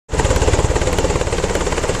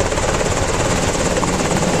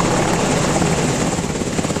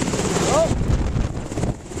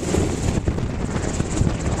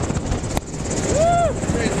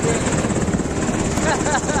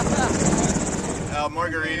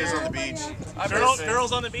Margaritas on the beach.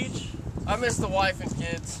 Girls on the beach? I miss the wife and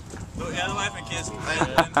kids. Oh, yeah, the wife and kids. And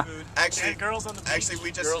food. Actually, and girls on the beach. Actually,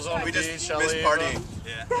 we just Girls on the miss beach, partying.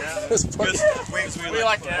 Yeah. We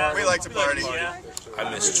like to party. I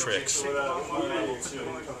miss tricks. You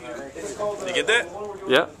get that?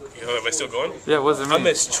 Yeah. Am I still going? Yeah, what does it mean? I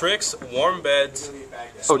miss tricks, warm beds.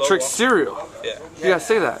 Oh, Trix cereal. Yeah. You gotta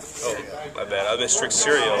say that. Oh, my bad. I miss Trix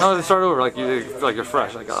cereal. No, let's start over. Like you're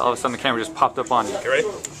fresh. Like all of a sudden the camera just popped up on you. You ready?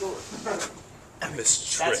 I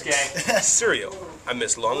miss Trix cereal. I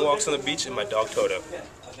miss long walks on the beach and my dog Toto.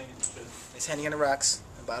 It's Henny on the Rocks,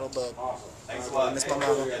 a bottle bub. I miss my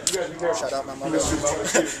mama. Shout out my mama.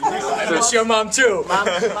 I miss your mom too.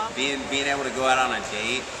 Being able to go out on a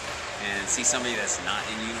date and see somebody that's not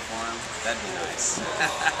in uniform, that'd be nice.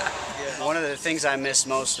 One of the things I miss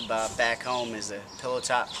most about back home is the pillow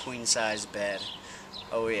top queen size bed.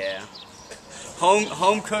 Oh yeah.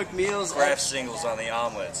 Home cooked meals. Graph singles on the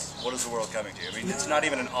omelets. What is the world coming to? I mean, it's not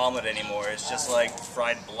even an omelet anymore. It's just like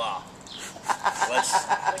fried blah. Let's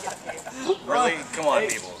really come on,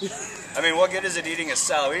 people. I mean, what good is it eating a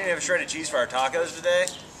salad? We didn't have shredded cheese for our tacos today.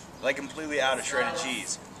 Like completely out of shredded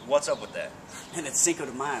cheese. What's up with that? And it's Cinco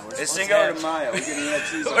de Mayo. It's Cinco de Mayo. We're gonna have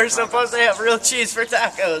cheese. We're supposed to have real cheese for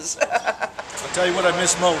tacos. I'll tell you what I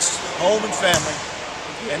miss most: home and family,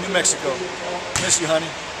 and New Mexico. Miss you, honey.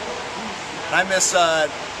 I miss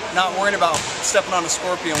not worrying about stepping on a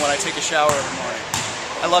scorpion when I take a shower every morning.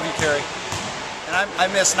 I love you, Carrie. And I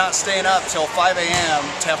miss not staying up till 5 a.m.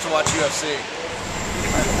 to have to watch UFC.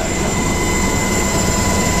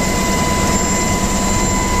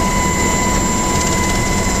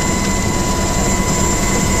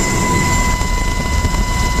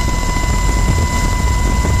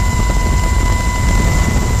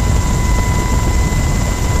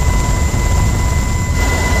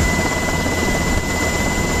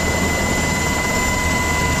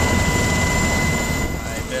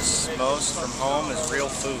 Most from home is real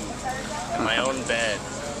food in my own bed.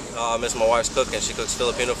 I miss my wife's cooking. She cooks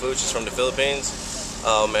Filipino food. She's from the Philippines.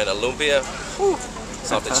 And a lumpia, whew,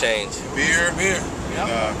 it's off the change. Beer.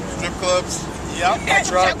 Yep. Strip clubs. Yep.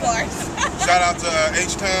 Truck. Shout out to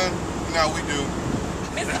H-Town. You know how we do.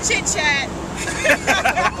 Miss the chit chat.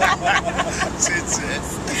 Chit chat.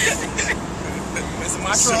 Miss my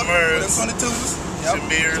truck. Submerged. Some 22s.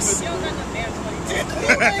 Shamires. You don't got no marriage.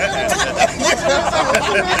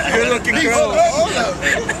 Good looking girls.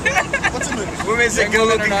 We're missing good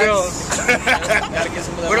looking girls.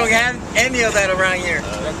 We don't have any of that around here.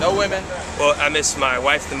 No women. Well, I miss my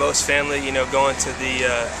wife the most, family, you know, going to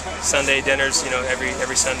the Sunday dinners, you know,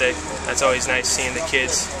 every Sunday. That's always nice seeing the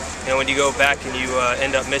kids. You know, when you go back and you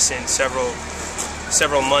end up missing several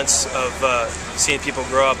months of seeing people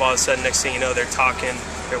grow up, all of a sudden, next thing you know, they're talking,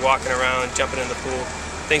 they're walking around, jumping in the pool.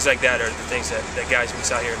 Things like that are the things that guys miss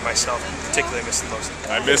out here, and myself particularly miss the most.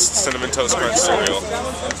 I miss Cinnamon Toast Crunch cereal.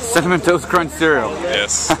 Cinnamon Toast Crunch cereal.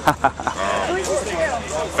 Yes.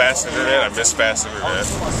 Fast internet. I miss fast internet.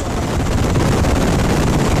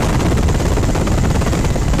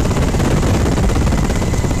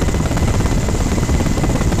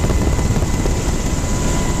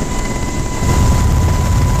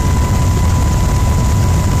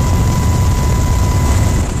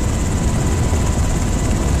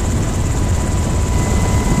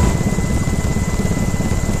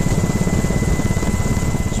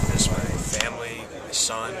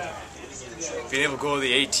 Being able to go to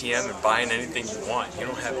the ATM and buying anything you want. You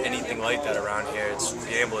don't have anything like that around here. It's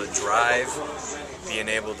being able to drive, being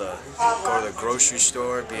able to go to the grocery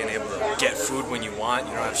store, being able to get food when you want.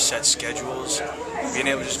 You don't have set schedules. Being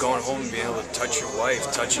able to just going home and being able to touch your wife,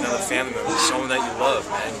 touch another family member, someone that you love,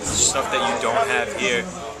 man. It's stuff that you don't have here.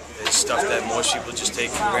 It's stuff that most people just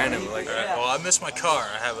take for granted. Like, well, I miss my car.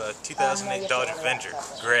 I have a 2008 Dodge Avenger.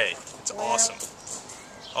 Gray. It's awesome.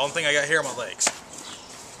 The only thing I got here are my legs.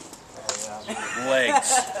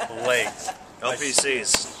 Legs.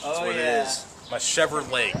 LPCs. That's what it is. My Chevrolet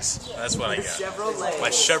legs. That's what I got. My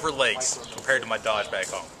Chevrolet legs compared to my Dodge back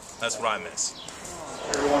home. That's what I miss.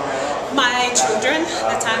 My children,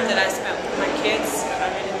 the time that I spent with my kids, I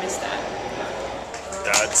really miss that.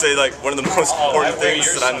 Yeah, I'd say like one of the most important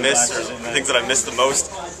things that I miss, or the things that I miss the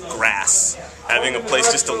most, grass. Having a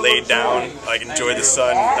place just to lay down, like enjoy the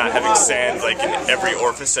sun, not having sand like in every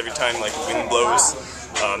orifice every time like wind blows.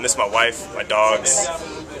 Miss my wife, my dogs,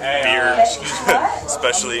 beer,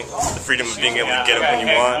 especially the freedom of being able to get up when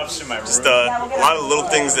you want. Just a lot of little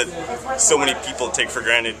things that so many people take for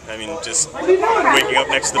granted. I mean, just waking up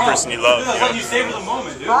next to the person you love.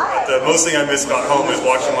 The most thing I miss about home is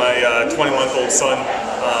watching my 20-month-old son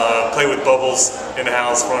play with bubbles in the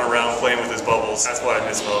house, run around playing with his bubbles. That's what I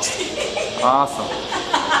miss most. Awesome.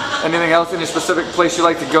 Anything else? Any specific place you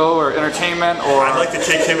like to go, or entertainment, or? I'd like to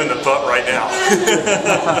kick him in the butt right now.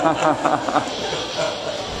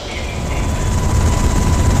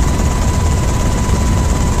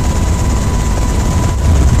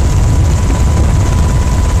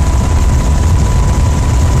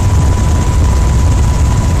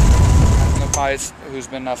 Who's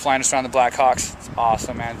been flying us around the Blackhawks. It's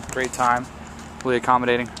awesome, man. Great time. Really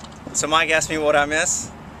accommodating. So Mike asked me what I miss.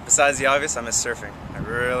 Besides the obvious, I miss surfing. I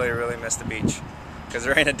really miss the beach. Because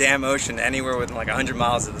there ain't a damn ocean anywhere within like 100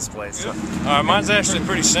 miles of this place. Mine's actually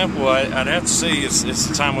pretty simple. I'd have to say it's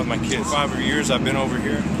the time with my kids. 5 years I've been over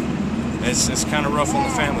here. It's kind of rough on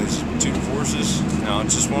the families. 2 divorces.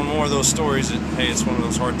 It's just one more of those stories that, hey, it's one of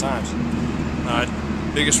those hard times.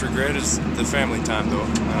 Biggest regret is the family time, though,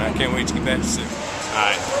 and I can't wait to get back to sleep.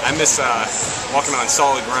 I miss walking on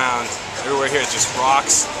solid ground. Everywhere here is just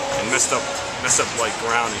rocks and messed up like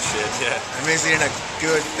ground and shit. Yeah. I miss eating a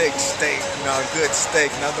good thick steak, a good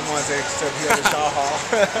steak, not the ones that serve here at the Shaw Hall.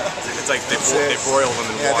 It's like they broil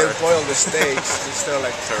them in water. Yeah, they boil the steaks. It's still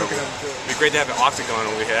like cooking them good. It'd be great to have an octagon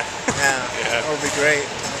over here. Yeah, that would be great.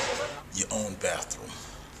 Your own bathroom.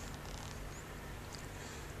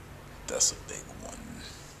 That's a big one.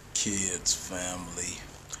 Kids, family,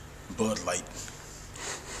 Bud Light.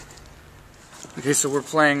 Okay, so we're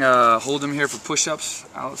playing Hold'em here for push-ups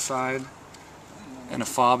outside in a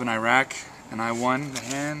fob in Iraq, and I won the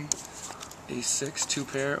hand, Ace-6,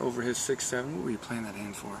 2-pair over his 6-7. What were you playing that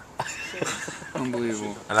hand for?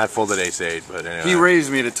 Unbelievable. And I folded Ace-8, but anyway. He raised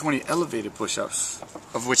me to 20 elevated push-ups,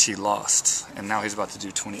 of which he lost, and now he's about to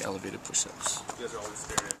do 20 elevated push-ups.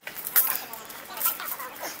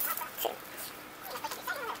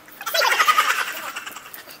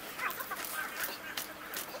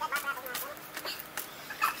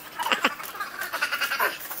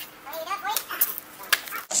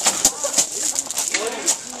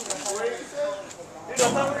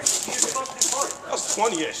 That was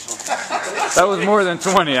 20-ish. That was more than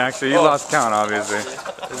 20, actually. You lost count, obviously.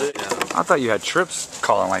 I thought you had trips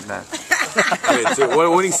calling like that.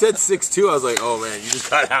 When he said 6'2", I was like, oh man, you just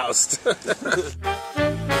got housed.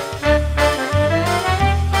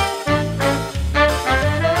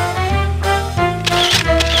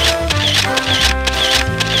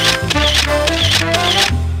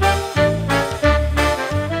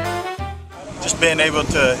 Being able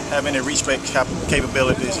to have any reach-back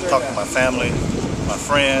capabilities to talk to my family, my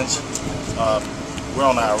friends. We're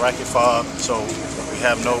on the Iraqi fob, so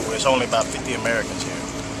it's only about 50 Americans here.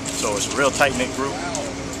 So it's a real tight-knit group.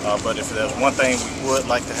 But if there's one thing we would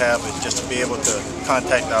like to have is just to be able to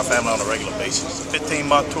contact our family on a regular basis. It's a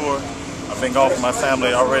 15-month tour. I've been gone from my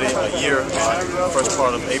family already a year, first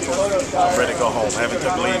part of April. I'm ready to go home. I haven't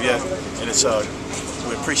took leave yet, and it's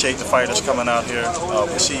we appreciate the fighters coming out here.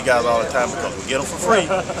 We see you guys all the time because we get them for free.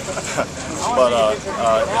 But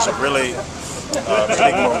it's a really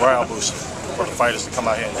big morale boost for the fighters to come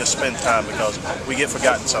out here and just spend time, because we get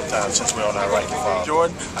forgotten sometimes since we're on our Iraqi farm.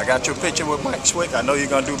 Jordan, I got your picture with Mike Swick. I know you're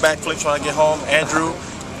going to do backflips when I get home. Andrew,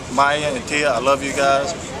 Maya, and Tia, I love you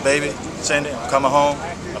guys. Baby, Cindy, I'm coming home.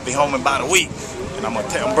 I'll be home in about a week, and I'm going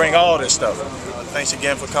to bring all this stuff. Thanks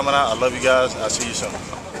again for coming out. I love you guys. I'll see you soon.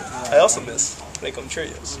 I also miss Make 'em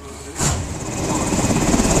Cheerios.